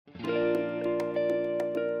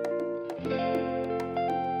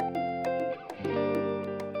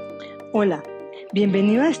Hola,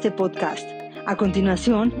 bienvenido a este podcast. A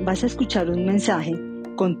continuación vas a escuchar un mensaje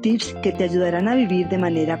con tips que te ayudarán a vivir de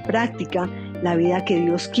manera práctica la vida que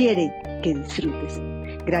Dios quiere que disfrutes.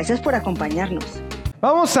 Gracias por acompañarnos.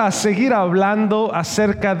 Vamos a seguir hablando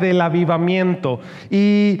acerca del avivamiento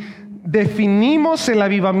y definimos el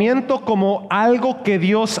avivamiento como algo que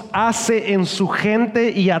Dios hace en su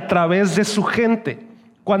gente y a través de su gente.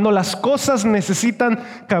 Cuando las cosas necesitan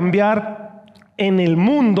cambiar en el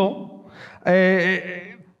mundo,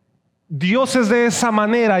 Dios es de esa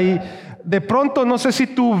manera. Y de pronto, no sé si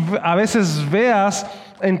tú a veces veas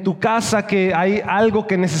en tu casa que hay algo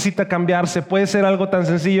que necesita cambiarse. Puede ser algo tan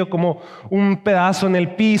sencillo como un pedazo en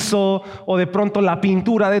el piso, o de pronto la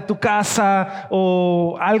pintura de tu casa,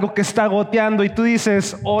 o algo que está goteando y tú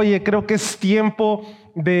dices: oye, creo que es tiempo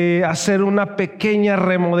de hacer una pequeña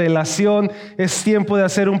remodelación, es tiempo de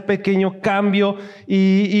hacer un pequeño cambio,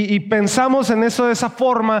 y pensamos en eso de esa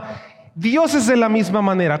forma. Dios es de la misma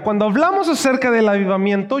manera. Cuando hablamos acerca del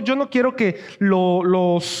avivamiento, yo no quiero que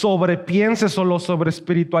lo sobrepienses o lo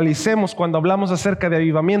sobreespiritualicemos cuando hablamos acerca de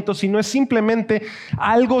avivamiento, sino es simplemente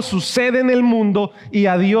algo sucede en el mundo y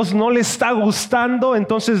a Dios no le está gustando,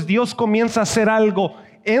 entonces Dios comienza a hacer algo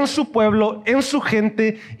en su pueblo, en su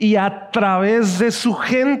gente y a través de su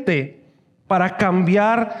gente para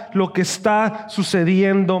cambiar lo que está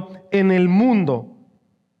sucediendo en el mundo.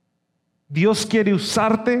 Dios quiere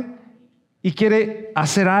usarte y quiere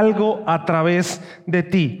hacer algo a través de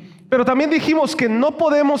ti. Pero también dijimos que no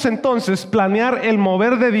podemos entonces planear el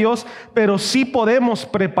mover de Dios, pero sí podemos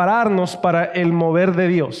prepararnos para el mover de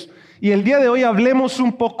Dios. Y el día de hoy hablemos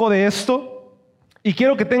un poco de esto, y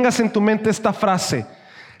quiero que tengas en tu mente esta frase: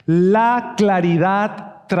 la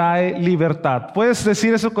claridad trae libertad. ¿Puedes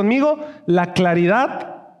decir eso conmigo? La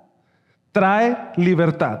claridad trae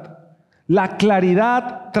libertad. La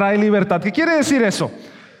claridad trae libertad. ¿Qué quiere decir eso?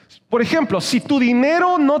 Por ejemplo, si tu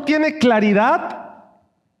dinero no tiene claridad,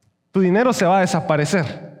 tu dinero se va a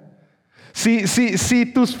desaparecer. Si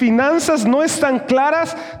tus finanzas no están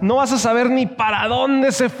claras, no vas a saber ni para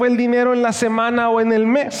dónde se fue el dinero en la semana o en el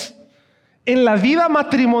mes. En la vida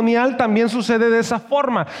matrimonial también sucede de esa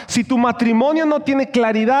forma. Si tu matrimonio no tiene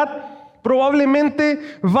claridad, probablemente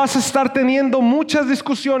vas a estar teniendo muchas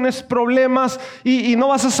discusiones, problemas, y no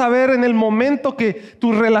vas a saber en el momento que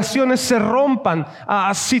tus relaciones se rompan.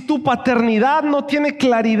 Si tu paternidad no tiene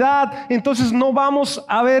claridad, entonces no vamos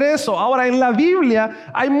a ver eso. Ahora, en la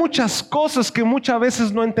Biblia hay muchas cosas que muchas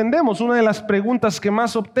veces no entendemos. Una de las preguntas que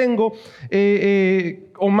más obtengo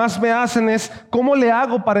o más me hacen es: ¿cómo le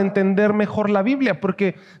hago para entender mejor la Biblia?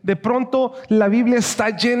 Porque de pronto la Biblia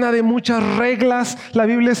está llena de muchas reglas, la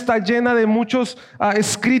Biblia está llena de muchos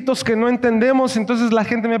escritos que no entendemos. Entonces la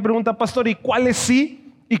gente me pregunta: pastor, ¿y cuáles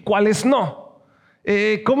sí y cuáles no?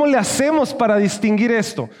 ¿Cómo le hacemos para distinguir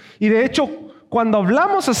esto? Y de hecho, cuando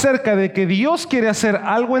hablamos acerca de que Dios quiere hacer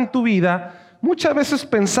algo en tu vida, muchas veces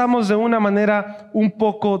pensamos de una manera un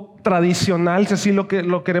poco tradicional, si así lo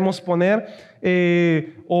queremos poner,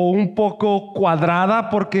 o un poco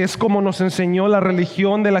cuadrada, porque es como nos enseñó la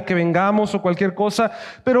religión de la que vengamos o cualquier cosa.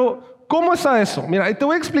 Pero ¿cómo está eso? Mira, te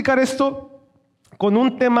voy a explicar esto con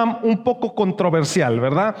un tema un poco controversial,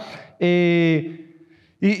 ¿verdad?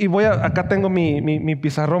 Acá tengo mi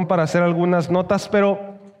pizarrón para hacer algunas notas,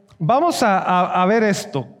 pero vamos a ver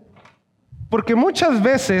esto. Porque muchas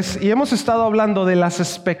veces, y hemos estado hablando de las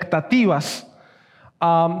expectativas,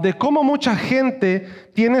 de cómo mucha gente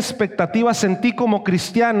tiene expectativas en ti como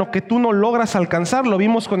cristiano que tú no logras alcanzar. Lo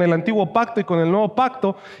vimos con el antiguo pacto y con el nuevo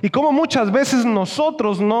pacto, y cómo muchas veces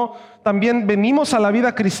nosotros también venimos a la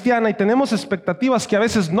vida cristiana y tenemos expectativas que a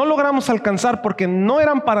veces no logramos alcanzar porque no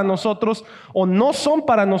eran para nosotros o no son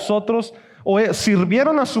para nosotros, o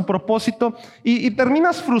sirvieron a su propósito, y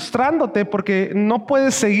terminas frustrándote porque no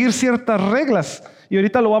puedes seguir ciertas reglas. Y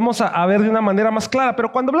ahorita lo vamos a ver de una manera más clara.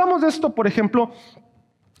 Pero cuando hablamos de esto, por ejemplo,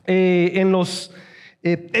 en los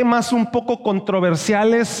temas un poco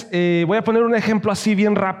controversiales, voy a poner un ejemplo así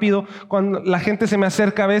bien rápido. Cuando la gente se me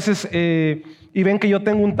acerca a veces y ven que yo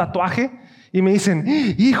tengo un tatuaje y me dicen: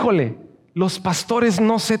 híjole, los pastores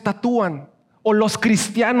no se tatúan, o los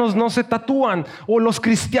cristianos no se tatúan, o los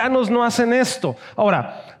cristianos no hacen esto.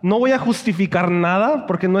 Ahora, no voy a justificar nada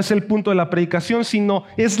porque no es el punto de la predicación, sino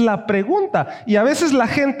es la pregunta. Y a veces la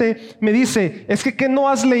gente me dice: es que ¿qué no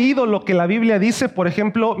has leído lo que la Biblia dice? Por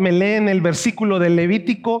ejemplo, me leen el versículo de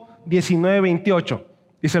Levítico 19:28.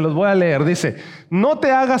 Y se los voy a leer. Dice: no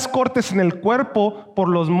te hagas cortes en el cuerpo por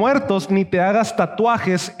los muertos, ni te hagas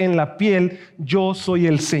tatuajes en la piel, yo soy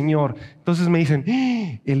el Señor. Entonces me dicen: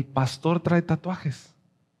 el pastor trae tatuajes,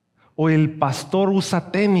 o el pastor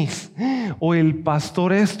usa tenis, o el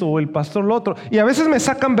pastor esto, o el pastor lo otro. Y a veces me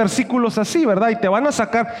sacan versículos así, ¿verdad? Y te van a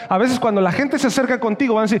sacar, a veces cuando la gente se acerca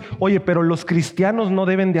contigo van a decir, oye, pero los cristianos no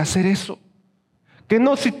deben de hacer eso. Que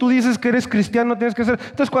no, si tú dices que eres cristiano tienes que hacer.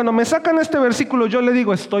 Entonces cuando me sacan este versículo yo le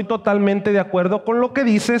digo, estoy totalmente de acuerdo con lo que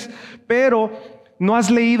dices, pero ¿no has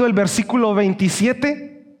leído el versículo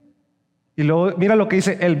 27? Y luego mira lo que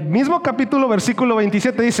dice, el mismo capítulo versículo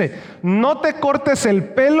 27 dice, no te cortes el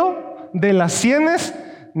pelo de las sienes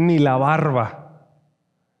ni la barba.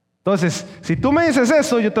 Entonces, si tú me dices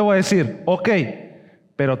eso, yo te voy a decir, ok,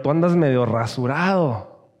 pero tú andas medio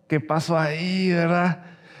rasurado. ¿Qué pasó ahí, verdad?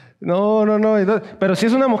 No. Entonces, pero si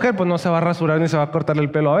es una mujer, pues no se va a rasurar ni se va a cortar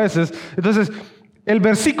el pelo a veces. Entonces, el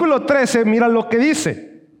versículo 13, mira lo que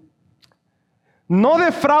dice. No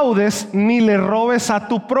defraudes ni le robes a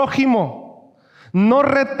tu prójimo. No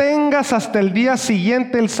retengas hasta el día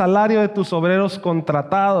siguiente el salario de tus obreros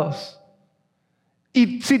contratados.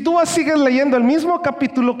 Y si tú sigues leyendo el mismo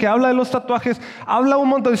capítulo que habla de los tatuajes, habla un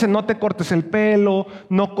montón, dice no te cortes el pelo,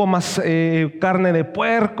 no comas carne de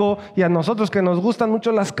puerco, y a nosotros que nos gustan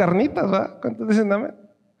mucho las carnitas, ¿verdad? ¿Cuántos dicen amén?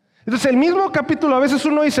 Entonces el mismo capítulo a veces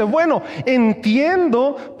uno dice, bueno,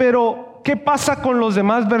 entiendo, pero ¿qué pasa con los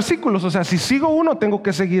demás versículos? O sea, si sigo uno tengo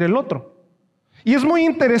que seguir el otro. Y es muy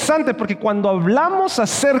interesante porque cuando hablamos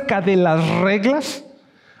acerca de las reglas,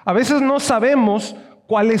 a veces no sabemos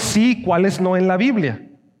cuáles sí y cuáles no en la Biblia.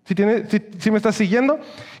 ¿Sí me estás siguiendo?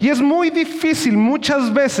 Y es muy difícil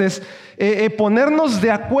muchas veces ponernos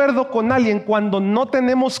de acuerdo con alguien cuando no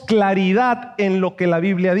tenemos claridad en lo que la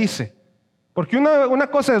Biblia dice. Porque una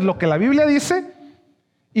cosa es lo que la Biblia dice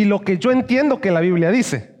y lo que yo entiendo que la Biblia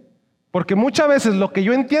dice. Porque muchas veces lo que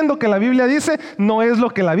yo entiendo que la Biblia dice no es lo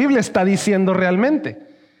que la Biblia está diciendo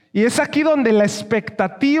realmente. Y es aquí donde la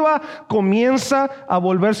expectativa comienza a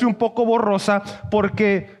volverse un poco borrosa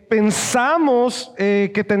porque pensamos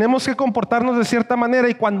que tenemos que comportarnos de cierta manera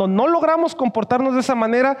y cuando no logramos comportarnos de esa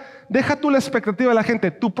manera, deja tú la expectativa de la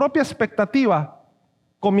gente, tu propia expectativa,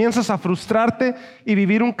 comienzas a frustrarte y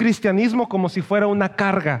vivir un cristianismo como si fuera una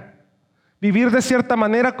carga. Vivir de cierta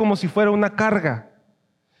manera como si fuera una carga.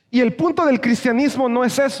 Y el punto del cristianismo no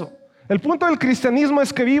es eso. El punto del cristianismo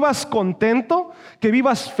es que vivas contento, que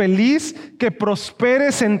vivas feliz, que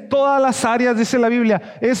prosperes en todas las áreas, dice la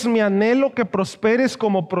Biblia. Es mi anhelo que prosperes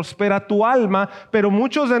como prospera tu alma, pero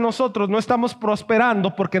muchos de nosotros no estamos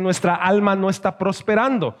prosperando porque nuestra alma no está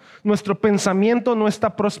prosperando. Nuestro pensamiento no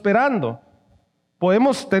está prosperando.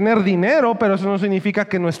 Podemos tener dinero, pero eso no significa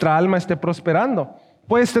que nuestra alma esté prosperando.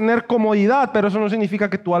 Puedes tener comodidad, pero eso no significa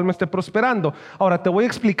que tu alma esté prosperando. Ahora te voy a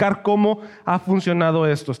explicar cómo ha funcionado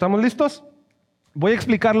esto. ¿Estamos listos? Voy a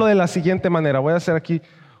explicarlo de la siguiente manera. Voy a hacer aquí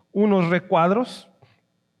unos recuadros.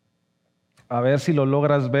 A ver si lo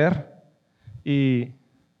logras ver. Y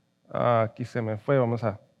aquí se me fue. Vamos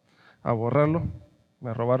a borrarlo.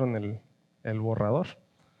 Me robaron el borrador.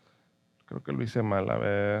 Creo que lo hice mal. A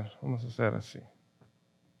ver, vamos a hacer así.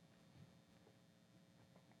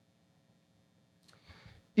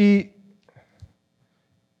 Y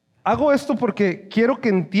hago esto porque quiero que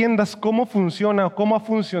entiendas cómo funciona o cómo ha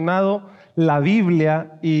funcionado la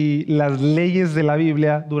Biblia y las leyes de la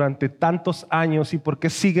Biblia durante tantos años y por qué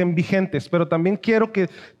siguen vigentes. Pero también quiero que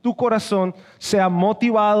tu corazón sea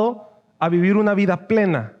motivado a vivir una vida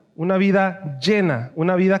plena, una vida llena,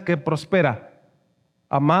 una vida que prospera.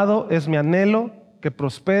 Amado, es mi anhelo que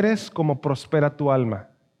prosperes como prospera tu alma.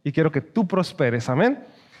 Y quiero que tú prosperes, amén.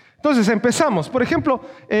 Entonces empezamos. Por ejemplo,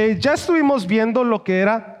 ya estuvimos viendo lo que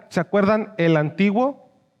era, ¿se acuerdan? El antiguo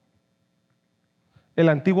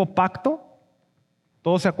pacto.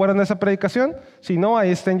 ¿Todos se acuerdan de esa predicación? Si no,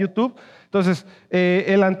 ahí está en YouTube. Entonces,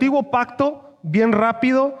 el antiguo pacto, bien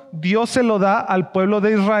rápido, Dios se lo da al pueblo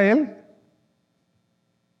de Israel.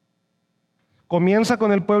 Comienza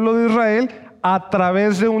con el pueblo de Israel a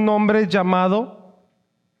través de un hombre llamado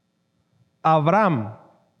Abraham.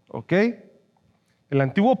 ¿Ok? El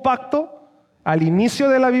antiguo pacto, al inicio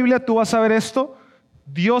de la Biblia, tú vas a ver esto,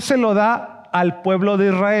 Dios se lo da al pueblo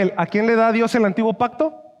de Israel. ¿A quién le da Dios el antiguo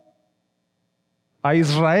pacto? A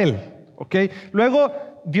Israel. ¿Ok? Luego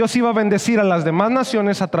Dios iba a bendecir a las demás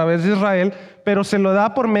naciones a través de Israel, pero se lo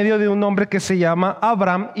da por medio de un hombre que se llama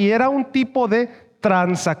Abraham y era un tipo de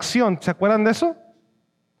transacción. ¿Se acuerdan de eso?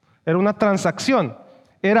 Era una transacción.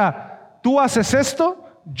 Era, tú haces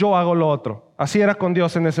esto, yo hago lo otro. Así era con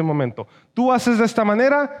Dios en ese momento. Tú haces de esta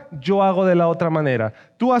manera, yo hago de la otra manera.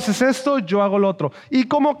 Tú haces esto, yo hago lo otro. Y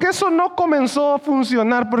como que eso no comenzó a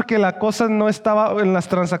funcionar porque la cosa no estaba en las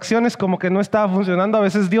transacciones, como que no estaba funcionando. A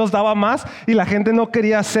veces Dios daba más y la gente no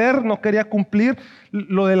quería hacer, no quería cumplir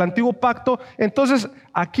lo del antiguo pacto. Entonces,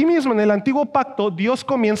 aquí mismo en el antiguo pacto, Dios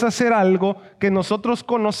comienza a hacer algo que nosotros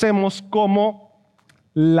conocemos como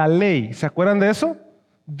la ley. ¿Se acuerdan de eso?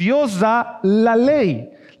 Dios da la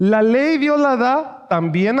ley. La ley Dios la da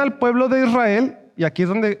también al pueblo de Israel, y aquí es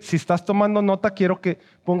donde, si estás tomando nota, quiero que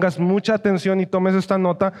pongas mucha atención y tomes esta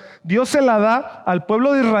nota. Dios se la da al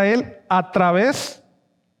pueblo de Israel a través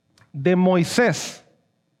de Moisés.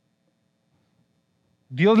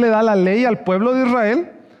 Dios le da la ley al pueblo de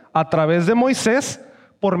Israel a través de Moisés,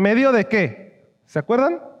 ¿por medio de qué? ¿Se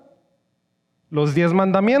acuerdan? Los 10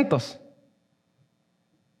 mandamientos.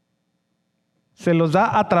 Se los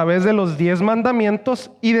da a través de los 10 mandamientos,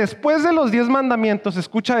 y después de los 10 mandamientos,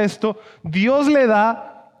 escucha esto, Dios le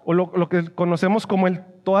da, o lo que conocemos como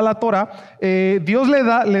toda la Torah, Dios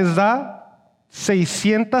les da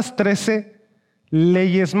 613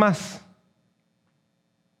 leyes más.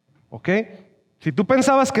 ¿Ok? Si tú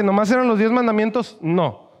pensabas que nomás eran los 10 mandamientos,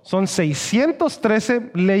 no. Son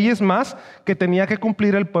 613 leyes más que tenía que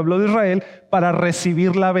cumplir el pueblo de Israel para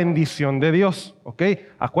recibir la bendición de Dios. ¿Ok?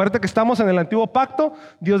 Acuérdate que estamos en el antiguo pacto.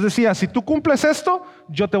 Dios decía, si tú cumples esto,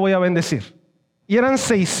 yo te voy a bendecir. Y eran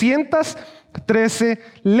 613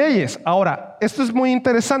 leyes. Ahora, esto es muy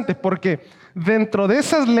interesante porque dentro de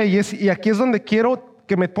esas leyes, y aquí es donde quiero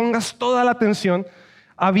que me pongas toda la atención,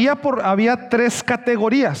 había 3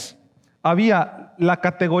 categorías. Había la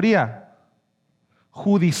categoría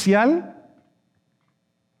judicial,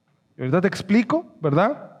 y ahorita te explico,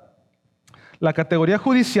 ¿verdad? La categoría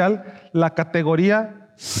judicial, la categoría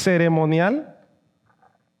ceremonial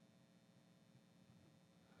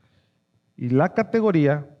y la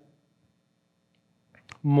categoría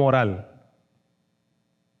moral.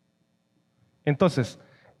 Entonces,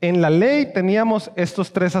 en la ley teníamos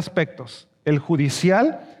estos 3 aspectos: el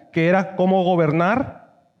judicial, que era cómo gobernar,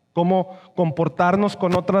 cómo comportarnos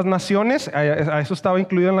con otras naciones, a eso estaba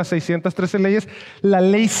incluido en las 613 leyes. La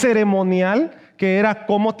ley ceremonial, que era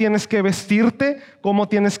cómo tienes que vestirte, cómo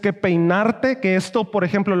tienes que peinarte, que esto, por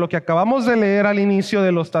ejemplo, lo que acabamos de leer al inicio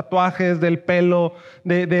de los tatuajes, del pelo,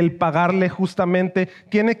 del pagarle justamente,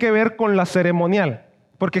 tiene que ver con la ceremonial.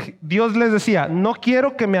 Porque Dios les decía, no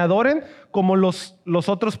quiero que me adoren como los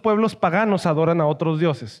otros pueblos paganos adoran a otros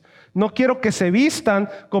dioses. No quiero que se vistan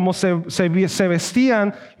como se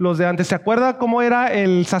vestían los de antes. ¿Se acuerda cómo era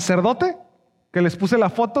el sacerdote? Que les puse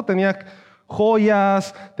la foto, tenía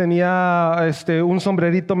joyas, tenía un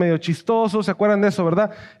sombrerito medio chistoso. ¿Se acuerdan de eso,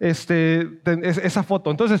 verdad? Esa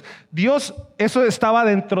foto. Entonces, Dios, eso estaba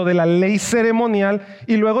dentro de la ley ceremonial,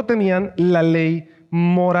 y luego tenían la ley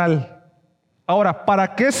moral. Ahora,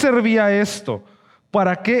 ¿para qué servía esto?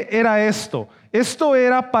 ¿Para qué era esto? Esto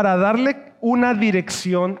era para darle una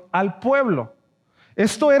dirección al pueblo.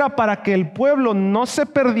 Esto era para que el pueblo no se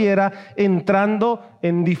perdiera entrando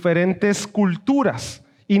en diferentes culturas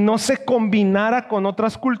y no se combinara con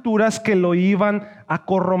otras culturas que lo iban a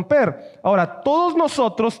corromper. Ahora, todos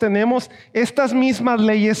nosotros tenemos estas mismas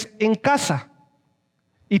leyes en casa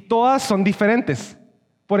y todas son diferentes.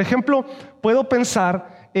 Por ejemplo, puedo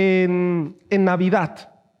pensar en Navidad.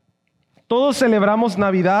 Todos celebramos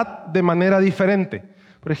Navidad de manera diferente.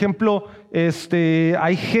 Por ejemplo,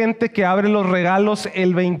 hay gente que abre los regalos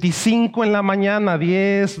el 25 en la mañana,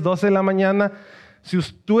 10, 12 de la mañana. Si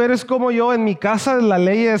tú eres como yo, en mi casa la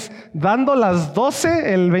ley es dando las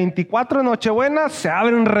 12, el 24 de Nochebuena, se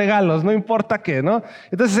abren regalos, no importa qué, ¿no?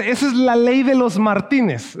 Entonces, esa es la ley de los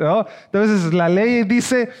Martínez, ¿no? Entonces, la ley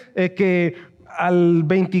dice que al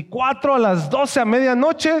 24 a las 12 a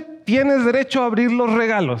medianoche tienes derecho a abrir los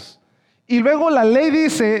regalos. Y luego la ley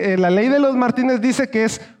dice, la ley de los Martínez dice que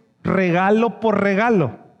es regalo por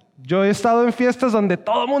regalo. Yo he estado en fiestas donde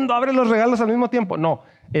todo el mundo abre los regalos al mismo tiempo. No,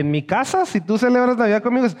 en mi casa, si tú celebras Navidad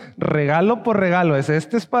conmigo, es regalo por regalo.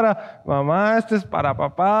 Este es para mamá, este es para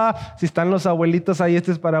papá. Si están los abuelitos ahí,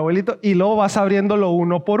 este es para abuelito. Y luego vas abriéndolo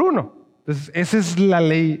uno por uno. Entonces, esa es la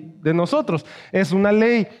ley de nosotros. Es una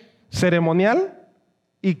ley ceremonial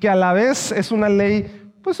y que a la vez es una ley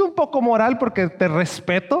pues un poco moral, porque te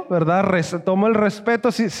respeto, ¿verdad? Tomo el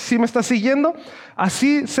respeto, si me estás siguiendo.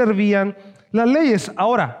 Así servían las leyes.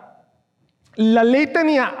 Ahora, la ley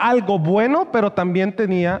tenía algo bueno, pero también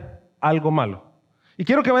tenía algo malo. Y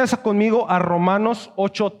quiero que vayas conmigo a Romanos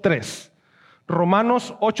 8:3.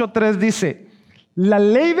 Romanos 8:3 dice, la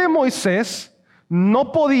ley de Moisés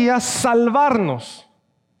no podía salvarnos,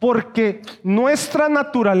 porque nuestra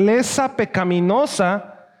naturaleza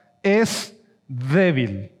pecaminosa es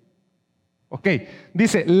débil. Ok,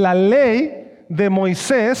 dice, la ley de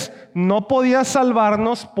Moisés no podía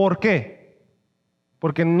salvarnos. ¿Por qué?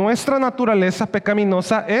 Porque nuestra naturaleza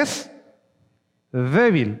pecaminosa es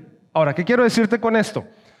débil. Ahora, ¿qué quiero decirte con esto?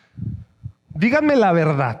 Díganme la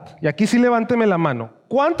verdad, y aquí sí levánteme la mano.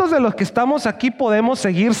 ¿Cuántos de los que estamos aquí podemos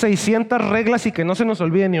seguir 600 reglas y que no se nos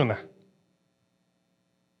olvide ni una?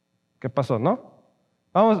 ¿Qué pasó, no?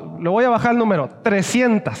 Vamos, le voy a bajar el número,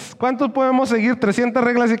 300. ¿Cuántos podemos seguir 300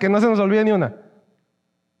 reglas y que no se nos olvide ni una?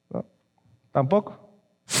 ¿No? ¿Tampoco?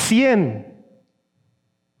 100.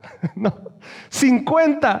 No.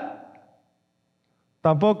 50.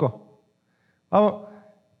 Tampoco. Vamos,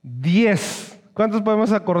 10. ¿Cuántos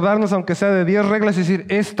podemos acordarnos, aunque sea de 10 reglas, y decir,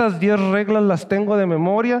 estas 10 reglas las tengo de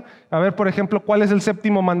memoria? A ver, por ejemplo, ¿cuál es el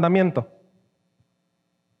séptimo mandamiento?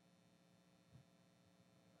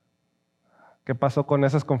 ¿Qué pasó con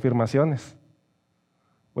esas confirmaciones?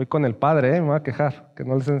 Voy con el padre, me voy a quejar, que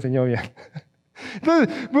no les enseñó bien. Entonces,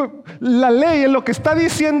 la ley, lo que está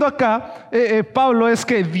diciendo acá Pablo, es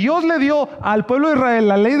que Dios le dio al pueblo de Israel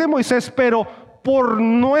la ley de Moisés, pero por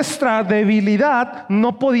nuestra debilidad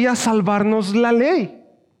no podía salvarnos la ley.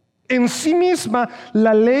 En sí misma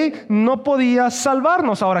la ley no podía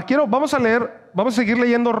salvarnos. Ahora vamos a seguir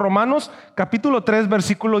leyendo Romanos capítulo 3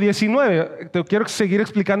 versículo 19. Te quiero seguir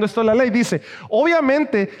explicando esto de la ley. Dice,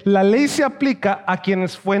 obviamente la ley se aplica a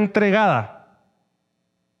quienes fue entregada.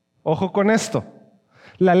 Ojo con esto.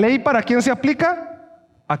 ¿La ley para quién se aplica?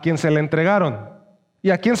 A quien se le entregaron.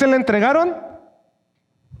 ¿Y a quién se le entregaron?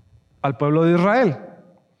 Al pueblo de Israel.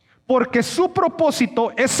 Porque su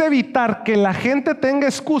propósito es evitar que la gente tenga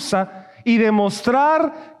excusa y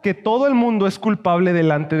demostrar que todo el mundo es culpable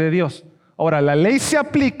delante de Dios. Ahora, la ley se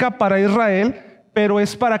aplica para Israel, pero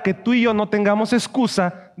es para que tú y yo no tengamos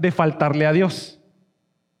excusa de faltarle a Dios.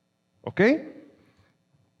 ¿Ok?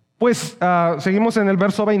 Pues seguimos en el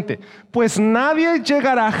verso 20. Pues nadie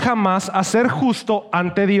llegará jamás a ser justo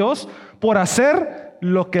ante Dios por hacer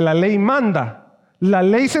lo que la ley manda. La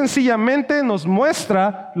ley sencillamente nos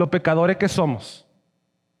muestra lo pecadores que somos.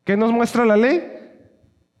 ¿Qué nos muestra la ley?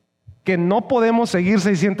 Que no podemos seguir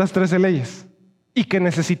 613 leyes y que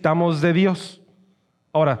necesitamos de Dios.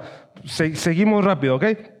 Ahora, seguimos rápido, ¿ok?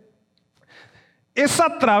 Es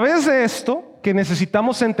a través de esto que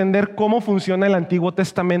necesitamos entender cómo funciona el Antiguo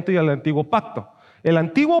Testamento y el Antiguo Pacto. El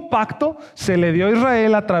Antiguo Pacto se le dio a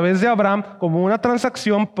Israel a través de Abraham como una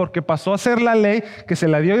transacción, porque pasó a ser la ley que se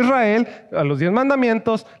le dio a Israel, a los 10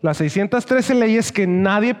 mandamientos, las 613 leyes que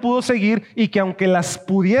nadie pudo seguir y que aunque las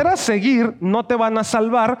pudieras seguir no te van a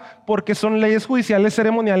salvar, porque son leyes judiciales,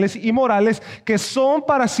 ceremoniales y morales que son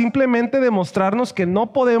para simplemente demostrarnos que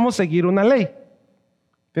no podemos seguir una ley.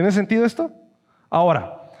 ¿Tiene sentido esto?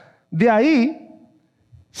 Ahora, de ahí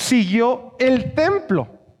siguió el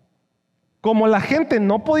templo. Como la gente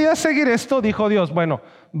no podía seguir esto, dijo Dios, bueno,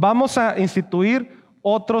 vamos a instituir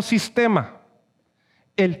otro sistema,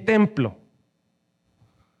 el templo.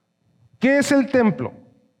 ¿Qué es el templo?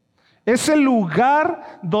 Es el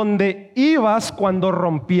lugar donde ibas cuando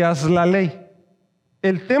rompías la ley.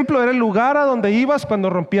 El templo era el lugar a donde ibas cuando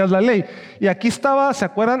rompías la ley. Y aquí estaba, ¿se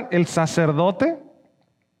acuerdan? El sacerdote.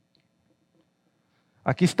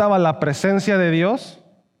 Aquí estaba la presencia de Dios.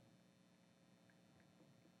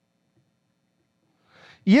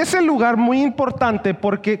 Y es el lugar muy importante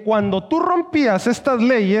porque cuando tú rompías estas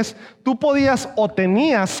leyes, tú podías o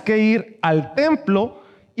tenías que ir al templo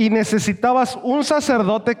y necesitabas un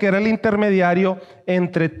sacerdote que era el intermediario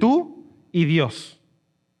entre tú y Dios.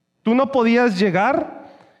 Tú no podías llegar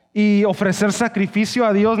y ofrecer sacrificio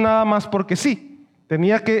a Dios nada más porque sí.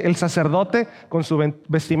 Tenía que el sacerdote con su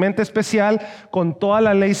vestimenta especial, con toda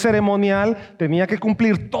la ley ceremonial, tenía que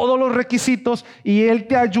cumplir todos los requisitos y él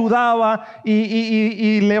te ayudaba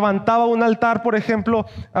y levantaba un altar, por ejemplo,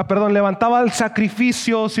 levantaba el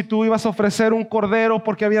sacrificio si tú ibas a ofrecer un cordero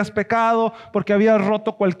porque habías pecado, porque habías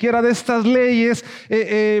roto cualquiera de estas leyes,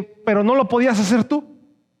 pero no lo podías hacer tú.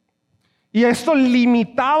 Y esto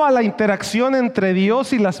limitaba la interacción entre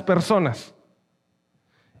Dios y las personas.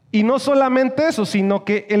 Y no solamente eso, sino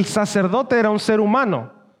que el sacerdote era un ser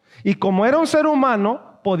humano. Y como era un ser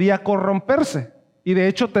humano, podía corromperse. Y de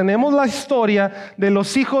hecho tenemos la historia de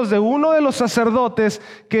los hijos de uno de los sacerdotes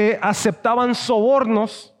que aceptaban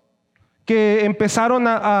sobornos, que empezaron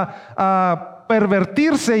a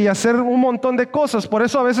pervertirse y hacer un montón de cosas. Por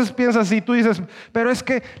eso a veces piensas y tú dices, pero es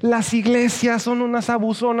que las iglesias son unas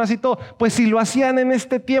abusonas y todo. Pues si lo hacían en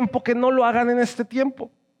este tiempo, que no lo hagan en este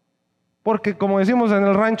tiempo. Porque como decimos en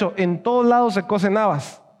el rancho, en todos lados se cocen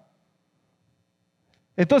habas.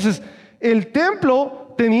 Entonces, el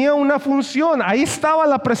templo tenía una función. Ahí estaba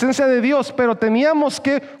la presencia de Dios, pero teníamos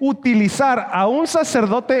que utilizar a un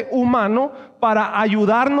sacerdote humano para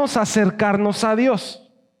ayudarnos a acercarnos a Dios.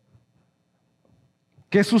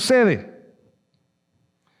 ¿Qué sucede?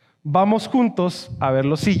 Vamos juntos a ver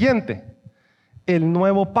lo siguiente: el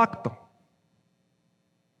nuevo pacto.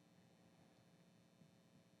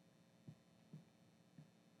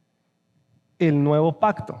 El nuevo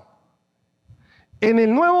pacto. En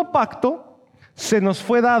el nuevo pacto se nos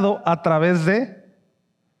fue dado a través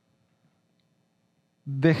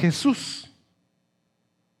de Jesús.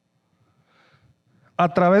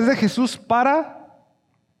 A través de Jesús para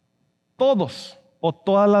todos o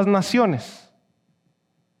todas las naciones.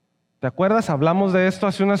 ¿Te acuerdas? Hablamos de esto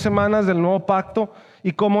hace unas semanas, del nuevo pacto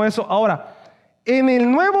y cómo eso. Ahora, en el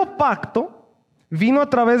nuevo pacto vino a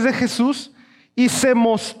través de Jesús y se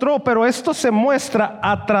mostró, pero esto se muestra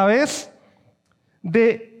a través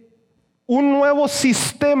de un nuevo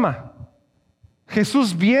sistema.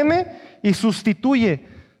 Jesús viene y sustituye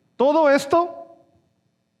todo esto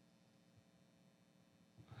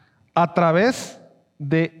a través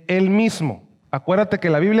de Él mismo. Acuérdate que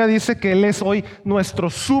la Biblia dice que Él es hoy nuestro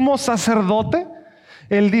sumo sacerdote.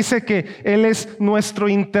 Él dice que Él es nuestro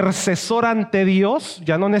intercesor ante Dios.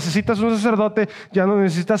 Ya no necesitas un sacerdote, ya no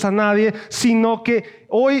necesitas a nadie, sino que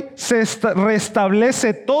hoy se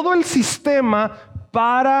restablece todo el sistema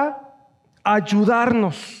para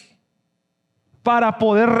ayudarnos, para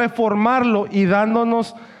poder reformarlo y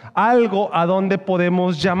dándonos algo a donde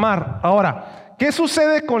podemos llamar. Ahora, ¿qué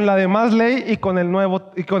sucede con la demás ley y con el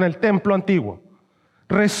nuevo y con el templo antiguo?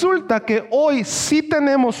 Resulta que hoy sí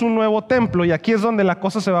tenemos un nuevo templo y aquí es donde la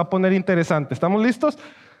cosa se va a poner interesante. ¿Estamos listos?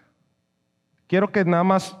 Quiero que nada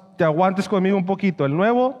más te aguantes conmigo un poquito. El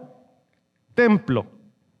nuevo templo.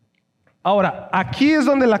 Ahora, aquí es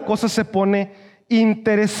donde la cosa se pone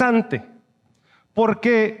interesante,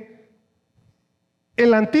 porque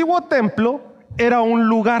el antiguo templo era un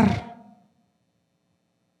lugar.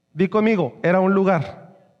 Di conmigo, era un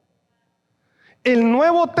lugar. El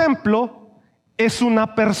nuevo templo es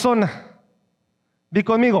una persona. Di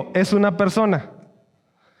conmigo, es una persona.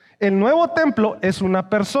 El nuevo templo es una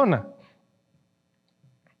persona.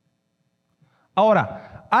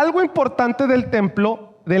 Ahora, algo importante del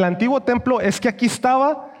templo, del antiguo templo, es que aquí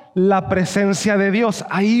estaba la presencia de Dios.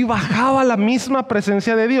 Ahí bajaba la misma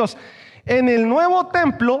presencia de Dios. En el nuevo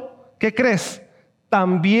templo, ¿qué crees?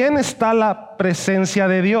 También está la presencia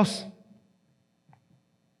de Dios.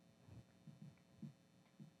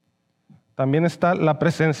 También está la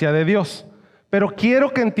presencia de Dios. Pero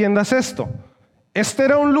quiero que entiendas esto. Este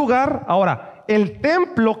era un lugar. Ahora, el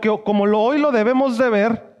templo, que como hoy lo debemos de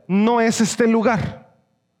ver, no es este lugar.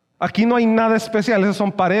 Aquí no hay nada especial. Esas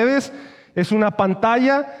son paredes, es una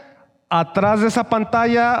pantalla. Atrás de esa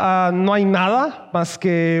pantalla no hay nada más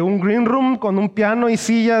que un green room con un piano y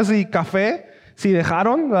sillas y café. Si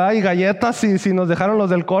dejaron, ¿verdad? Y galletas, si nos dejaron los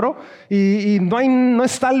del coro, y no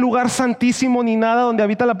está el lugar santísimo ni nada donde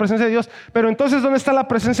habita la presencia de Dios. Pero entonces, ¿dónde está la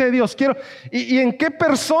presencia de Dios? ¿Y en qué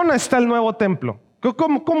persona está el nuevo templo?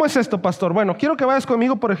 ¿Cómo es esto, pastor? Bueno, quiero que vayas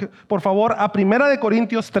conmigo, por favor, a 1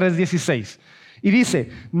 Corintios 3:16. Y dice: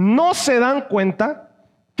 ¿no se dan cuenta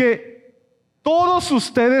que todos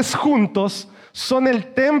ustedes juntos son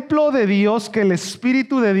el templo de Dios, que el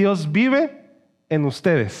Espíritu de Dios vive en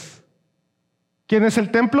ustedes? ¿Quién es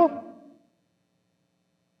el templo?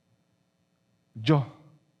 Yo.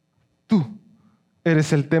 Tú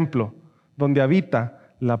eres el templo donde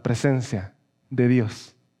habita la presencia de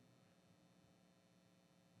Dios.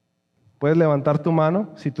 Puedes levantar tu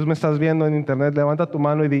mano. Si tú me estás viendo en internet, levanta tu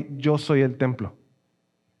mano y di: yo soy el templo.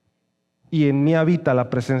 Y en mí habita la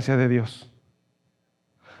presencia de Dios.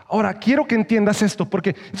 Ahora, quiero que entiendas esto,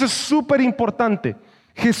 porque eso es súper importante.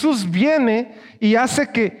 Jesús viene y hace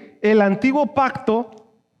que el antiguo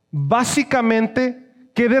pacto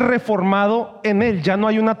básicamente quede reformado en Él. Ya no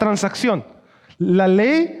hay una transacción. La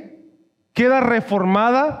ley queda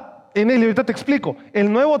reformada en Él. Y ahorita te explico.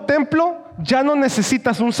 El nuevo templo, ya no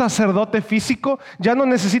necesitas un sacerdote físico, ya no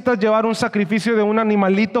necesitas llevar un sacrificio de un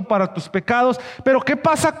animalito para tus pecados. Pero ¿qué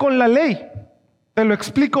pasa con la ley? Te lo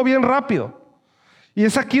explico bien rápido. Y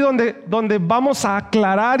es aquí donde vamos a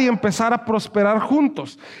aclarar y empezar a prosperar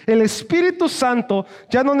juntos. El Espíritu Santo,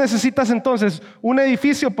 ya no necesitas entonces un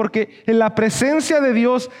edificio, porque la presencia de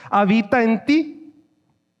Dios habita en ti.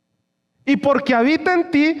 Y porque habita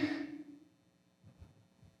en ti,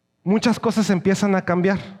 muchas cosas empiezan a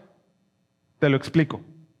cambiar. Te lo explico.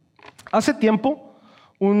 Hace tiempo,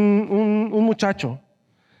 un muchacho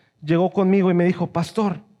llegó conmigo y me dijo: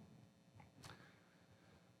 pastor,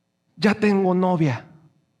 ya tengo novia.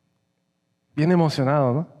 Bien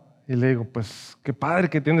emocionado, ¿no? Y le digo, pues qué padre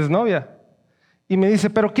que tienes novia. Y me dice,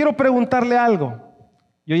 pero quiero preguntarle algo.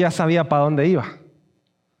 Yo ya sabía para dónde iba.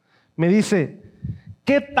 Me dice,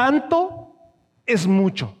 ¿qué tanto es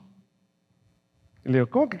mucho? Y le digo,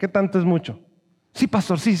 ¿cómo que qué tanto es mucho? Sí,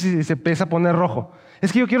 pastor, sí, se empieza a poner rojo.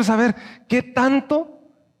 Es que yo quiero saber qué tanto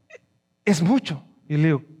es mucho. Y le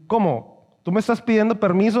digo, ¿cómo? ¿Tú me estás pidiendo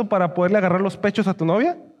permiso para poderle agarrar los pechos a tu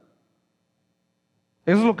novia?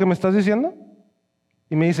 ¿Eso es lo que me estás diciendo?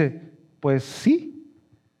 Y me dice, pues sí.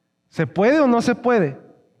 ¿Se puede o no se puede?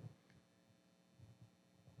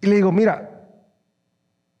 Y le digo, mira,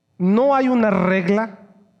 no hay una regla,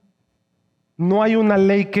 no hay una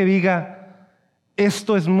ley que diga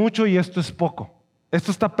esto es mucho y esto es poco.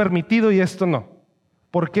 Esto está permitido y esto no.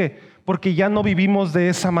 ¿Por qué? Porque ya no vivimos de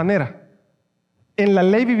esa manera. En la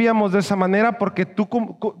ley vivíamos de esa manera porque tú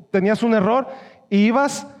tenías un error y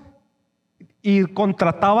ibas y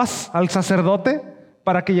contratabas al sacerdote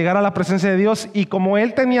para que llegara a la presencia de Dios, y como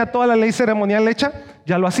él tenía toda la ley ceremonial hecha,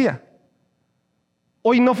 ya lo hacía.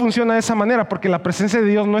 Hoy no funciona de esa manera porque la presencia de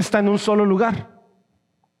Dios no está en un solo lugar.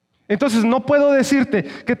 Entonces no puedo decirte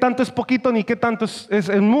qué tanto es poquito ni qué tanto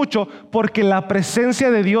es mucho, porque la presencia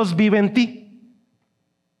de Dios vive en ti.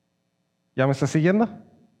 ¿Ya me estás siguiendo?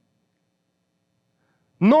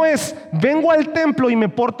 No es, vengo al templo y me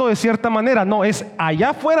porto de cierta manera. No, es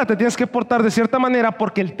allá afuera te tienes que portar de cierta manera,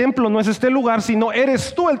 porque el templo no es este lugar, sino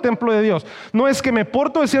eres tú el templo de Dios. No es que me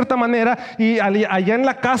porto de cierta manera y allá en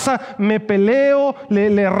la casa me peleo,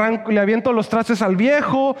 le aviento los trastes al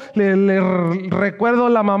viejo, le recuerdo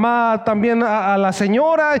a la mamá también a la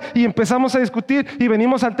señora, y empezamos a discutir y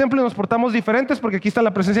venimos al templo y nos portamos diferentes porque aquí está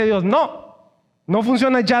la presencia de Dios. No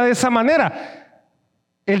funciona ya de esa manera.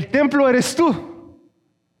 El templo eres tú.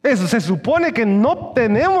 Eso se supone que no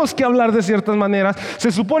tenemos que hablar de ciertas maneras,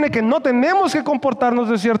 se supone que no tenemos que comportarnos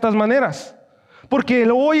de ciertas maneras, porque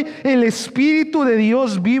hoy el Espíritu de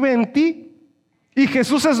Dios vive en ti y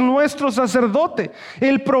Jesús es nuestro sacerdote.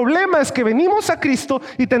 El problema es que venimos a Cristo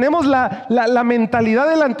y tenemos la mentalidad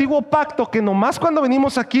del antiguo pacto, que nomás cuando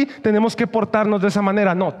venimos aquí tenemos que portarnos de esa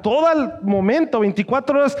manera. No, todo el momento,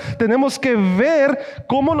 24 horas, tenemos que ver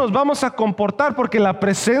cómo nos vamos a comportar, porque la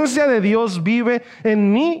presencia de Dios vive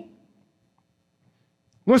en mí.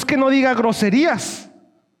 No es que no diga groserías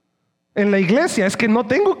en la iglesia, es que no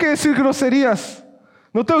tengo que decir groserías.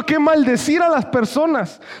 No tengo que maldecir a las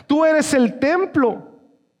personas. Tú eres el templo.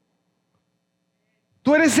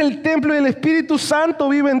 Tú eres el templo y el Espíritu Santo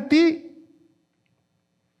vive en ti.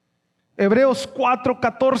 Hebreos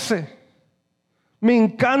 4:14. Me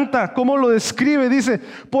encanta cómo lo describe. Dice,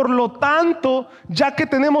 por lo tanto, ya que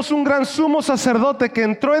tenemos un gran sumo sacerdote que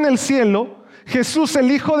entró en el cielo, Jesús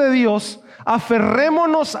el Hijo de Dios,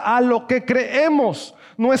 aferrémonos a lo que creemos.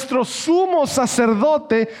 Nuestro sumo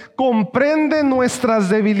sacerdote comprende nuestras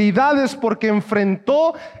debilidades porque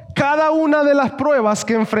enfrentó cada una de las pruebas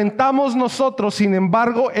que enfrentamos nosotros. Sin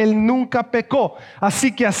embargo, Él nunca pecó.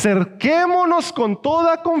 Así que acerquémonos con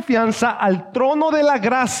toda confianza al trono de la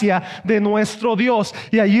gracia de nuestro Dios,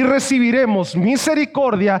 y allí recibiremos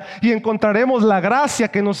misericordia y encontraremos la gracia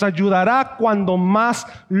que nos ayudará cuando más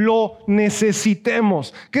lo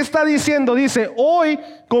necesitemos. ¿Qué está diciendo? Dice, hoy,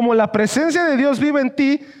 como la presencia de Dios vive en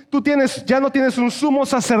ti, ya no tienes un sumo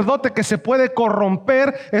sacerdote que se puede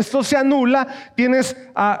corromper, esto se anula. Tienes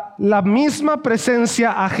a la misma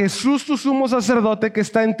presencia, a Jesús tu sumo sacerdote, que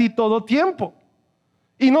está en ti todo tiempo.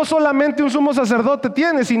 Y no solamente un sumo sacerdote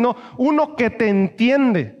tienes, sino uno que te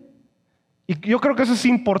entiende. Y yo creo que eso es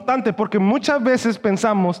importante, porque muchas veces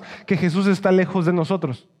pensamos que Jesús está lejos de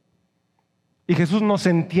nosotros. Y Jesús nos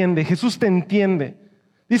entiende, Jesús te entiende.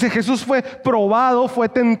 Dice, Jesús fue probado, fue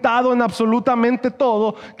tentado en absolutamente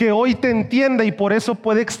todo, que hoy te entiende, y por eso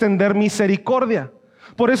puede extender misericordia.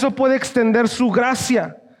 Por eso puede extender su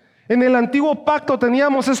gracia. En el antiguo pacto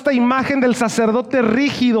teníamos esta imagen del sacerdote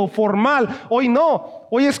rígido, formal. Hoy no.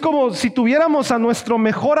 Hoy es como si tuviéramos a nuestro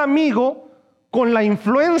mejor amigo con la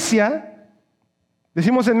influencia,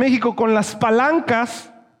 decimos en México, con las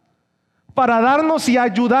palancas, para darnos y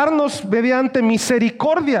ayudarnos mediante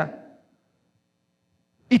misericordia.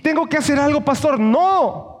 ¿Y tengo que hacer algo, pastor?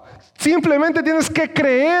 No, simplemente tienes que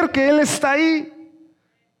creer que Él está ahí.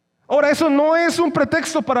 Ahora, eso no es un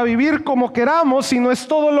pretexto para vivir como queramos, sino es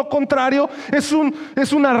todo lo contrario.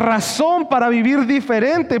 Es una razón para vivir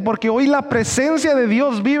diferente, porque hoy la presencia de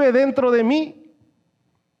Dios vive dentro de mí.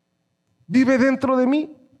 Vive dentro de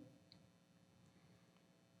mí.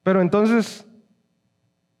 Pero entonces,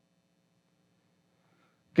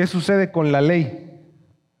 ¿qué sucede con la ley?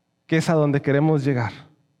 Que es a donde queremos llegar.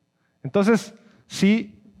 Entonces,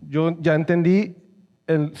 sí, yo ya entendí,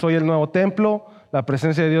 soy el nuevo templo, la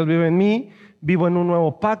presencia de Dios vive en mí, vivo en un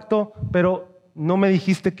nuevo pacto, pero no me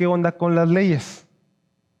dijiste qué onda con las leyes.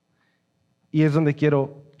 Y es donde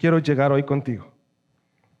quiero llegar hoy contigo.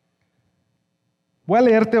 Voy a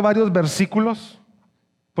leerte varios versículos,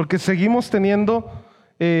 porque seguimos teniendo,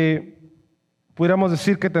 pudiéramos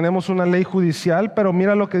decir que tenemos una ley judicial, pero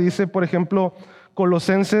mira lo que dice, por ejemplo,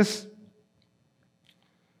 Romanos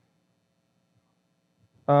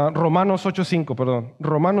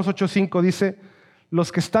 8:5 dice: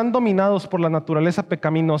 los que están dominados por la naturaleza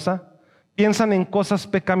pecaminosa piensan en cosas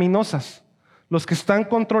pecaminosas. Los que están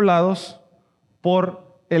controlados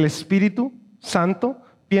por el Espíritu Santo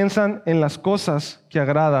piensan en las cosas que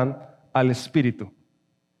agradan al Espíritu.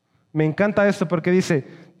 Me encanta esto porque dice,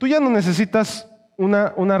 tú ya no necesitas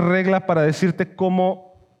una regla para decirte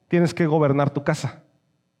cómo tienes que gobernar tu casa,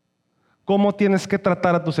 cómo tienes que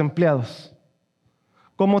tratar a tus empleados,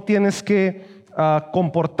 cómo tienes que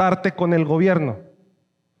comportarte con el gobierno.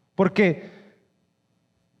 Porque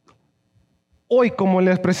hoy, como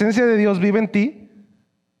la presencia de Dios vive en ti,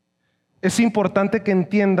 es importante que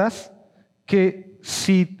entiendas que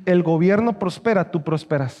si el gobierno prospera, tú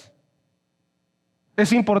prosperas.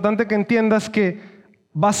 Es importante que entiendas que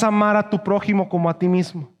vas a amar a tu prójimo como a ti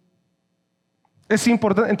mismo. Es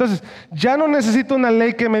importante. Entonces, ya no necesito una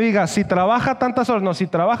ley que me diga, si trabaja tantas horas. No, si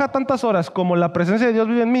trabaja tantas horas como la presencia de Dios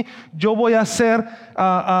vive en mí, yo voy a ser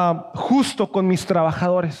justo con mis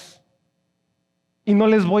trabajadores. Y no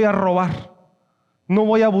les voy a robar. No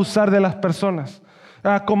voy a abusar de las personas.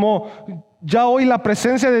 Como ya hoy la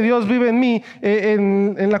presencia de Dios vive en mí,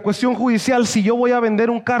 en la cuestión judicial, si yo voy a vender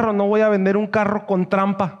un carro, no voy a vender un carro con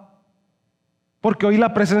trampa. Porque hoy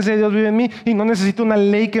la presencia de Dios vive en mí y no necesito una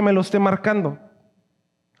ley que me lo esté marcando.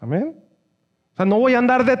 Amén. O sea, no voy a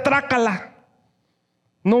andar de trácala.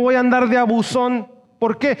 No voy a andar de abusón.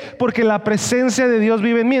 ¿Por qué? Porque la presencia de Dios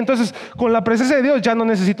vive en mí. Entonces, con la presencia de Dios ya no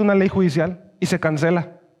necesito una ley judicial y se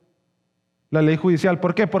cancela la ley judicial.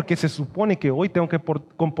 ¿Por qué? Porque se supone que hoy tengo que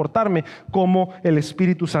comportarme como el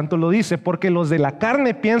Espíritu Santo lo dice. Porque los de la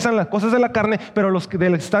carne piensan las cosas de la carne, pero los que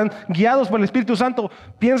están guiados por el Espíritu Santo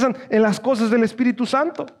piensan en las cosas del Espíritu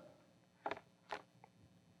Santo.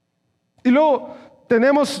 Y luego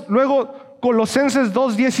tenemos Colosenses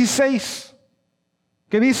 2:16,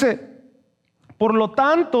 que dice: por lo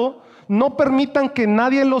tanto, no permitan que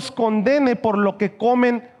nadie los condene por lo que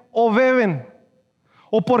comen o beben,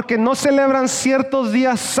 o porque no celebran ciertos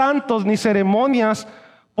días santos ni ceremonias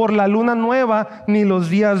por la luna nueva ni los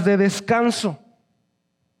días de descanso.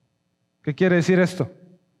 ¿Qué quiere decir esto?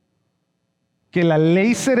 Que la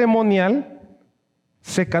ley ceremonial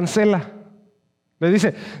se cancela. Le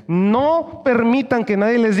dice, no permitan que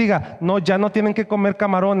nadie les diga, no, ya no tienen que comer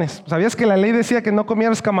camarones. ¿Sabías que la ley decía que no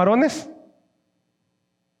comieras camarones?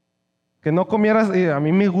 Que no comieras, a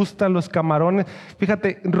mí me gustan los camarones.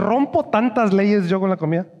 Fíjate, rompo tantas leyes yo con la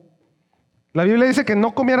comida. La Biblia dice que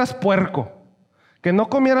no comieras puerco, que no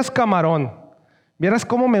comieras camarón. ¿Vieras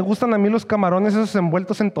cómo me gustan a mí los camarones esos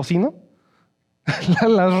envueltos en tocino?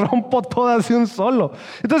 Las rompo todas de un solo.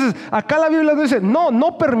 Entonces, acá la Biblia dice,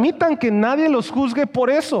 no permitan que nadie los juzgue por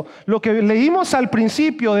eso. Lo que leímos al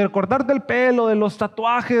principio de cortarte el pelo, de los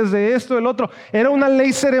tatuajes, de esto, del otro, era una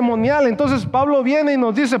ley ceremonial. Entonces Pablo viene y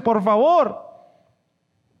nos dice, por favor,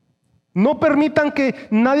 no permitan que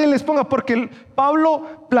nadie les ponga, porque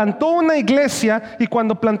Pablo plantó una iglesia y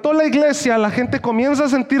cuando plantó la iglesia la gente comienza a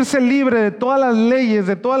sentirse libre de todas las leyes,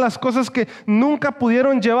 de todas las cosas que nunca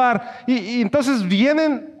pudieron llevar y entonces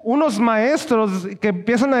vienen unos maestros que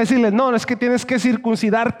empiezan a decirles, no, es que tienes que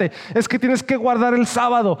circuncidarte, es que tienes que guardar el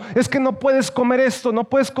sábado, es que no puedes comer esto, no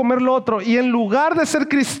puedes comer lo otro, y en lugar de ser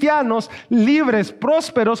cristianos libres,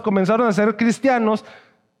 prósperos, comenzaron a ser cristianos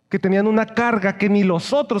que tenían una carga que ni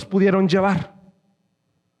los otros pudieron llevar.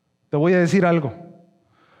 Te voy a decir algo.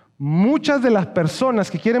 Muchas de las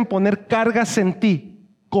personas que quieren poner cargas en ti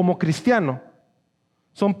como cristiano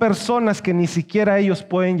son personas que ni siquiera ellos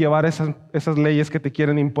pueden llevar esas leyes que te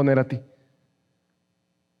quieren imponer a ti.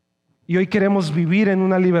 Y hoy queremos vivir en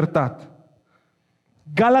una libertad.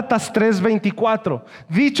 Gálatas 3:24.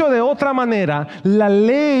 Dicho de otra manera, la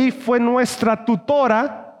ley fue nuestra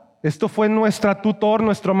tutora. Esto fue nuestra tutor,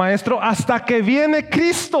 nuestro maestro, hasta que viene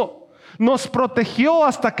Cristo. Nos protegió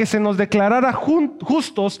hasta que se nos declarara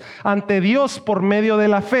justos ante Dios por medio de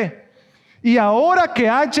la fe. Y ahora que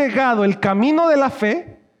ha llegado el camino de la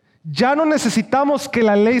fe, ya no necesitamos que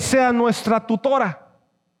la ley sea nuestra tutora.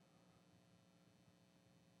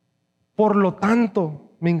 Por lo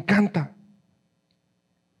tanto, me encanta.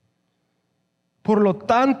 Por lo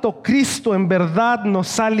tanto, Cristo en verdad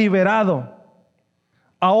nos ha liberado.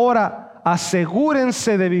 Ahora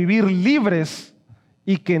asegúrense de vivir libres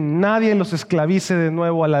y que nadie los esclavice de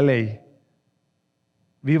nuevo a la ley.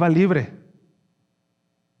 Viva libre,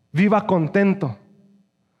 viva contento.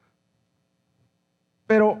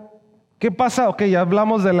 Pero, ¿qué pasa? Ok, ya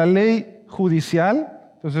hablamos de la ley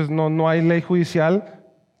judicial, entonces no hay ley judicial,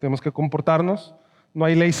 tenemos que comportarnos. No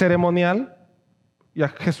hay ley ceremonial, ya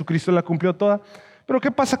Jesucristo la cumplió toda. Pero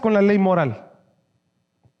 ¿qué pasa con la ley moral?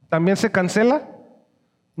 ¿También se cancela?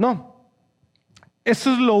 No.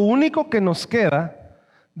 Eso es lo único que nos queda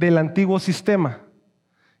del antiguo sistema.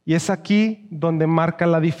 Y es aquí donde marca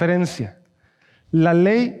la diferencia. La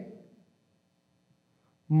ley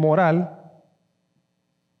moral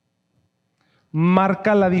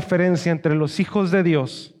marca la diferencia entre los hijos de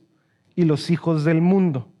Dios y los hijos del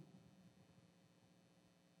mundo.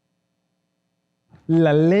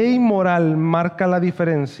 La ley moral marca la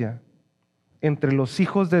diferencia entre los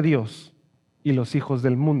hijos de Dios y los hijos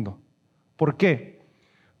del mundo. ¿Por qué?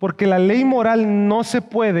 Porque la ley moral no se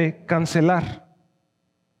puede cancelar.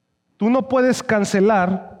 Tú no puedes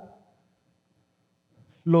cancelar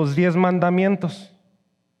los 10 mandamientos.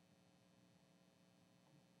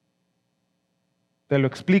 Te lo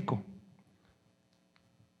explico.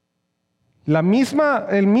 El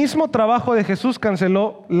mismo trabajo de Jesús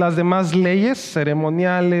canceló las demás leyes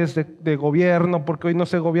ceremoniales de gobierno, porque hoy no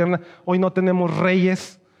se gobierna, hoy no tenemos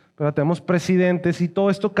reyes, pero tenemos presidentes y todo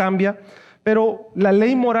esto cambia, pero la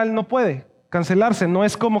ley moral no puede cancelarse. No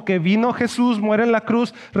es como que vino Jesús, muere en la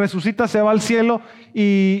cruz, resucita, se va al cielo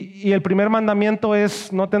y el primer mandamiento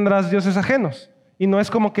es no tendrás dioses ajenos. Y no es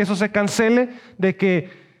como que eso se cancele de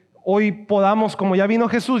que hoy podamos, como ya vino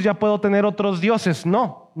Jesús, ya puedo tener otros dioses.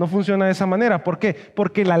 No funciona de esa manera. ¿Por qué?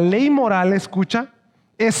 Porque la ley moral, escucha,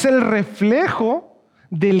 es el reflejo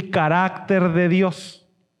del carácter de Dios.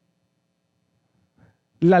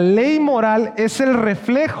 La ley moral es el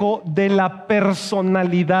reflejo de la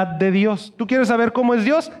personalidad de Dios. ¿Tú quieres saber cómo es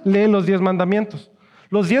Dios? Lee los 10 mandamientos.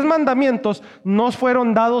 Los 10 mandamientos no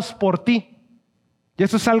fueron dados por ti. Y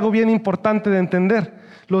eso es algo bien importante de entender.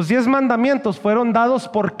 Los 10 mandamientos fueron dados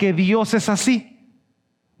porque Dios es así.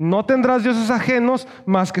 No tendrás dioses ajenos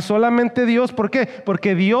más que solamente Dios. ¿Por qué?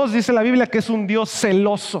 Porque Dios, dice la Biblia, que es un Dios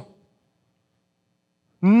celoso.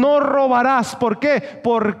 No robarás. ¿Por qué?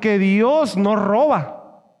 Porque Dios no roba.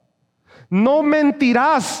 No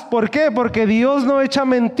mentirás. ¿Por qué? Porque Dios no echa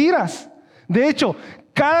mentiras. De hecho,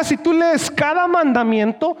 si tú lees cada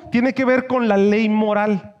mandamiento, tiene que ver con la ley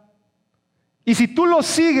moral. Y si tú lo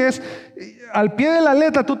sigues al pie de la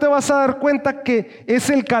letra, tú te vas a dar cuenta que es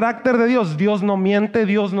el carácter de Dios. Dios no miente,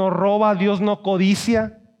 Dios no roba, Dios no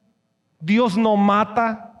codicia, Dios no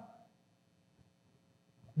mata,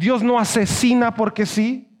 Dios no asesina porque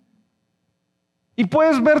sí. Y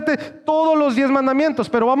puedes verte todos los 10 mandamientos,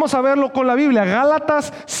 pero vamos a verlo con la Biblia.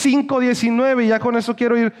 Gálatas 5:19, y ya con eso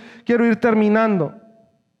quiero ir terminando.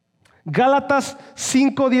 Gálatas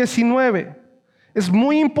 5:19. Es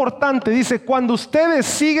muy importante, dice, cuando ustedes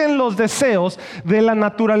siguen los deseos de la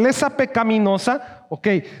naturaleza pecaminosa, ok,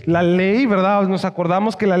 la ley, ¿verdad? Nos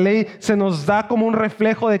acordamos que la ley se nos da como un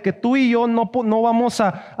reflejo de que tú y yo no vamos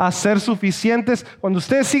a ser suficientes. Cuando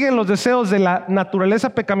ustedes siguen los deseos de la naturaleza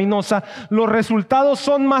pecaminosa, los resultados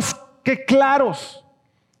son más que claros.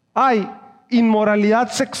 Hay inmoralidad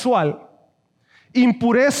sexual,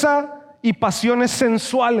 impureza y pasiones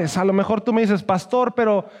sensuales. A lo mejor tú me dices, pastor,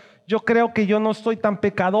 pero yo creo que yo no soy tan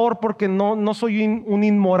pecador porque no soy un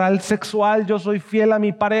inmoral sexual, yo soy fiel a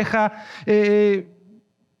mi pareja.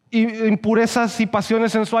 Impurezas y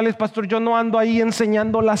pasiones sensuales, pastor, yo no ando ahí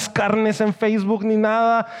enseñando las carnes en Facebook ni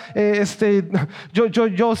nada. Yo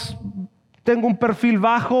tengo un perfil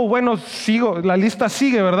bajo. Bueno, la lista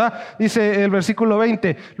sigue, ¿verdad? Dice el versículo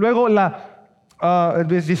 20. Luego el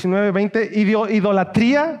 19, 20,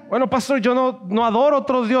 idolatría. Bueno, pastor, yo no adoro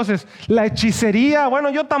otros dioses. La hechicería. Bueno,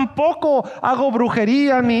 yo tampoco hago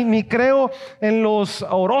brujería, ni creo en los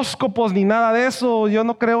horóscopos, ni nada de eso. Yo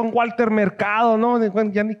no creo en Walter Mercado, ¿no?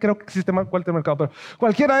 Bueno, ya ni creo que existe más Walter Mercado, pero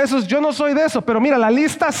cualquiera de esos, yo no soy de eso. Pero mira, la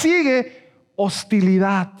lista sigue.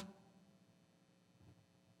 Hostilidad.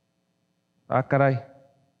 Ah, caray.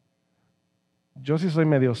 Yo sí soy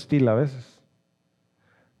medio hostil a veces.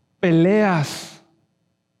 Peleas,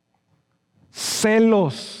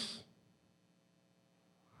 celos,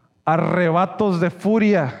 arrebatos de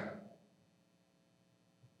furia,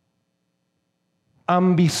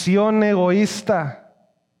 ambición egoísta,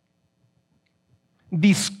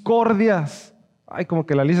 discordias. Ay, como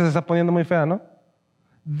que la lista se está poniendo muy fea, ¿no?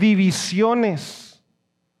 Divisiones,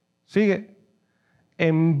 sigue,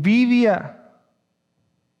 envidia,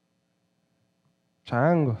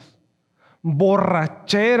 changos,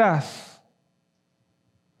 borracheras,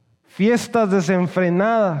 fiestas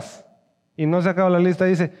desenfrenadas. Y no se acaba la lista,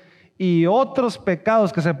 dice, y otros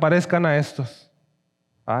pecados que se parezcan a estos.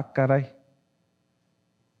 Ah, caray.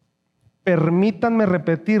 Permítanme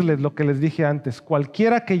repetirles lo que les dije antes.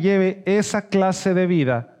 Cualquiera que lleve esa clase de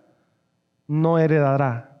vida no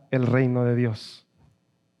heredará el reino de Dios.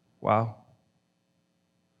 Wow.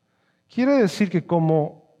 Quiere decir que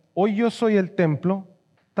como hoy yo soy el templo,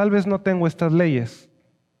 tal vez no tengo estas leyes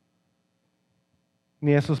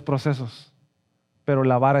ni esos procesos, pero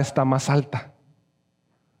la vara está más alta,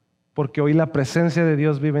 porque hoy la presencia de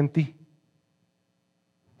Dios vive en ti.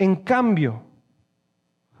 En cambio,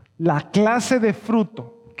 la clase de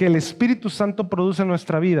fruto que el Espíritu Santo produce en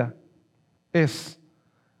nuestra vida es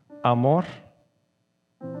amor,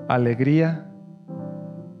 alegría,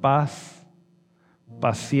 paz,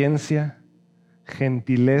 paciencia,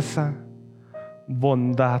 gentileza,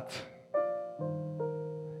 bondad.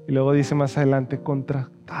 Y luego dice más adelante, contra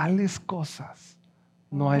tales cosas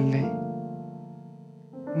no hay ley.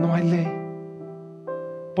 No hay ley.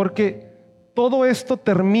 Porque todo esto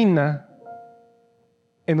termina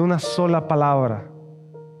en una sola palabra: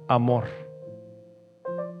 amor.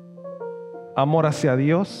 Amor hacia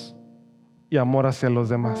Dios y amor hacia los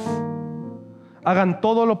demás. Hagan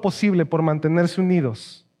todo lo posible por mantenerse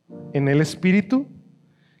unidos en el Espíritu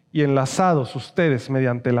y enlazados ustedes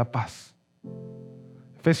mediante la paz.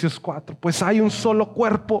 Efesios 4, pues hay un solo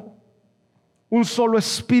cuerpo, un solo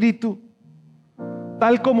espíritu,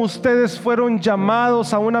 tal como ustedes fueron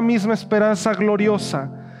llamados a una misma esperanza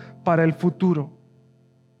gloriosa para el futuro.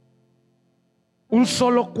 Un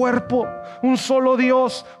solo cuerpo, un solo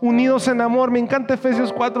Dios, unidos en amor. Me encanta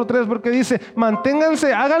Efesios 4:3 porque dice,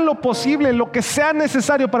 manténganse, hagan lo posible, lo que sea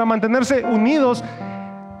necesario para mantenerse unidos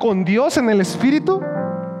con Dios en el Espíritu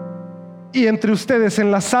y entre ustedes,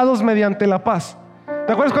 enlazados mediante la paz.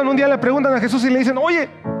 ¿Te acuerdas cuando un día le preguntan a Jesús y le dicen, oye,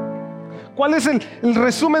 ¿cuál es el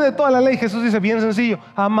resumen de toda la ley? Jesús dice, bien sencillo,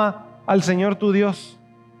 ama al Señor tu Dios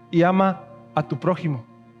y ama a tu prójimo.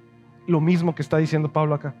 Lo mismo que está diciendo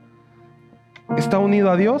Pablo acá. Está unido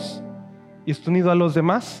a Dios y está unido a los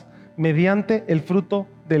demás mediante el fruto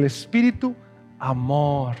del Espíritu: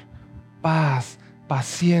 amor, paz,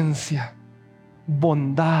 paciencia,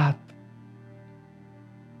 bondad.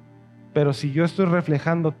 Pero si yo estoy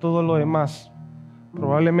reflejando todo lo demás,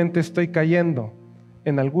 probablemente estoy cayendo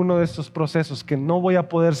en alguno de estos procesos que no voy a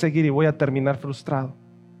poder seguir y voy a terminar frustrado.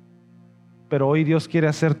 Pero hoy Dios quiere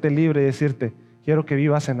hacerte libre y decirte, quiero que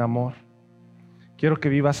vivas en amor, quiero que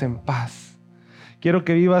vivas en paz, quiero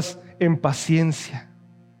que vivas en paciencia.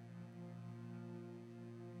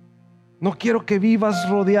 No quiero que vivas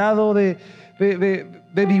rodeado de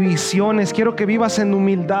divisiones. Quiero que vivas en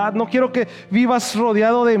humildad. No quiero que vivas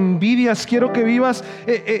rodeado de envidias. Quiero que vivas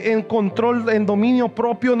en control, en dominio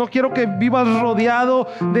propio. No quiero que vivas rodeado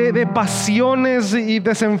de pasiones y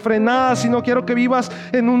desenfrenadas, sino quiero que vivas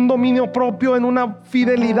en un dominio propio, en una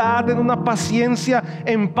fidelidad, en una paciencia,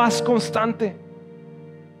 en paz constante.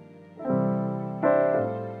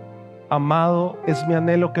 Amado, es mi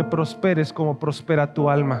anhelo que prosperes como prospera tu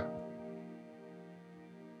alma.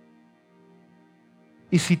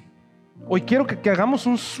 Y si hoy quiero que hagamos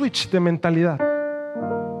un switch de mentalidad.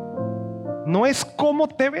 No es cómo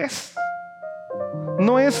te ves,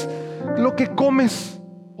 no es lo que comes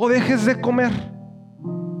o dejes de comer.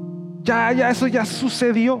 Ya eso ya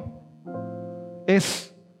sucedió.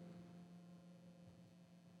 Es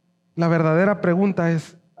la verdadera pregunta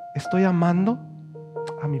es, ¿estoy amando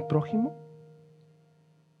a mi prójimo?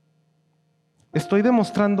 ¿Estoy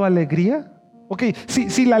demostrando alegría? Ok,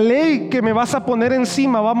 si la ley que me vas a poner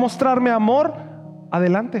encima va a mostrarme amor,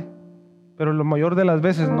 adelante. Pero lo mayor de las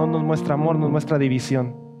veces no nos muestra amor, nos muestra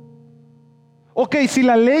división. Ok, si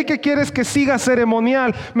la ley que quieres que siga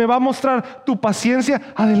ceremonial me va a mostrar tu paciencia,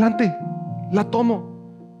 adelante, la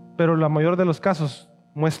tomo. Pero la mayor de los casos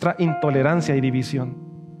muestra intolerancia y división.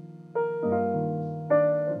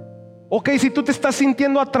 Ok, si tú te estás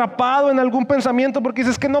sintiendo atrapado en algún pensamiento porque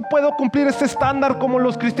dices que no puedo cumplir este estándar como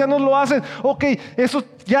los cristianos lo hacen, ok, eso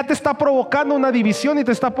ya te está provocando una división y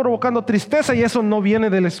te está provocando tristeza, y eso no viene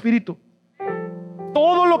del Espíritu.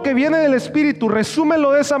 Todo lo que viene del Espíritu,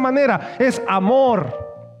 resúmelo de esa manera, es amor.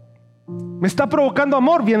 ¿Me está provocando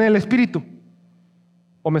amor? Viene del Espíritu.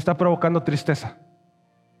 ¿O me está provocando tristeza?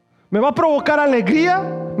 ¿Me va a provocar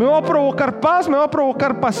alegría? ¿Me va a provocar paz? ¿Me va a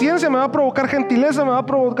provocar paciencia? ¿Me va a provocar gentileza? ¿Me va a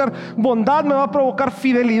provocar bondad? ¿Me va a provocar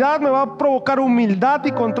fidelidad? ¿Me va a provocar humildad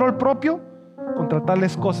y control propio? Contra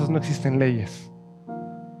tales cosas no existen leyes.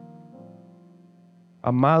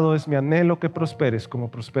 Amado, es mi anhelo que prosperes como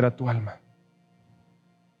prospera tu alma.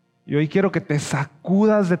 Y hoy quiero que te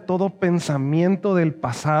sacudas de todo pensamiento del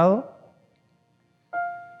pasado.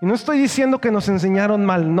 Y no estoy diciendo que nos enseñaron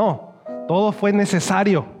mal, no. Todo fue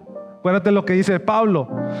necesario. Acuérdate lo que dice Pablo.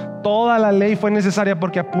 Toda la ley fue necesaria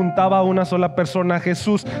porque apuntaba a una sola persona, a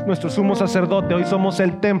Jesús, nuestro sumo sacerdote. Hoy somos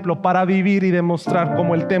el templo para vivir y demostrar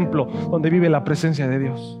como el templo donde vive la presencia de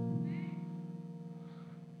Dios.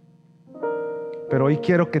 Pero hoy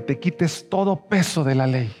quiero que te quites todo peso de la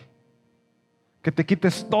ley. Que te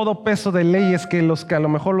quites todo peso de leyes que a lo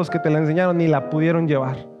mejor los que te la enseñaron ni la pudieron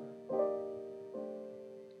llevar.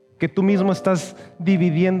 Que tú mismo estás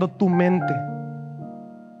dividiendo tu mente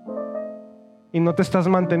y no te estás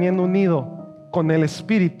manteniendo unido con el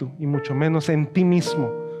Espíritu y mucho menos en ti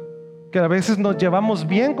mismo. Que a veces nos llevamos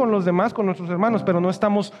bien con los demás, con nuestros hermanos, pero no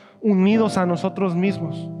estamos unidos a nosotros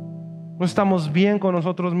mismos. No estamos bien con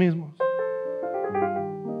nosotros mismos.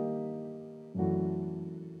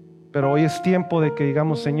 Pero hoy es tiempo de que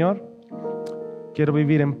digamos: Señor, quiero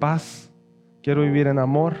vivir en paz, quiero vivir en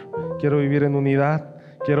amor, quiero vivir en unidad,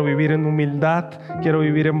 quiero vivir en humildad, quiero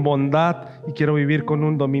vivir en bondad y quiero vivir con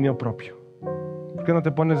un dominio propio. ¿Por qué no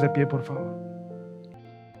te pones de pie, por favor?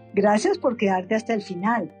 Gracias por quedarte hasta el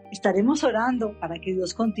final. Estaremos orando para que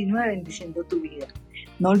Dios continúe bendiciendo tu vida.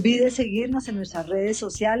 No olvides seguirnos en nuestras redes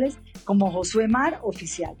sociales como Josué Mar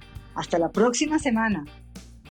Oficial. Hasta la próxima semana.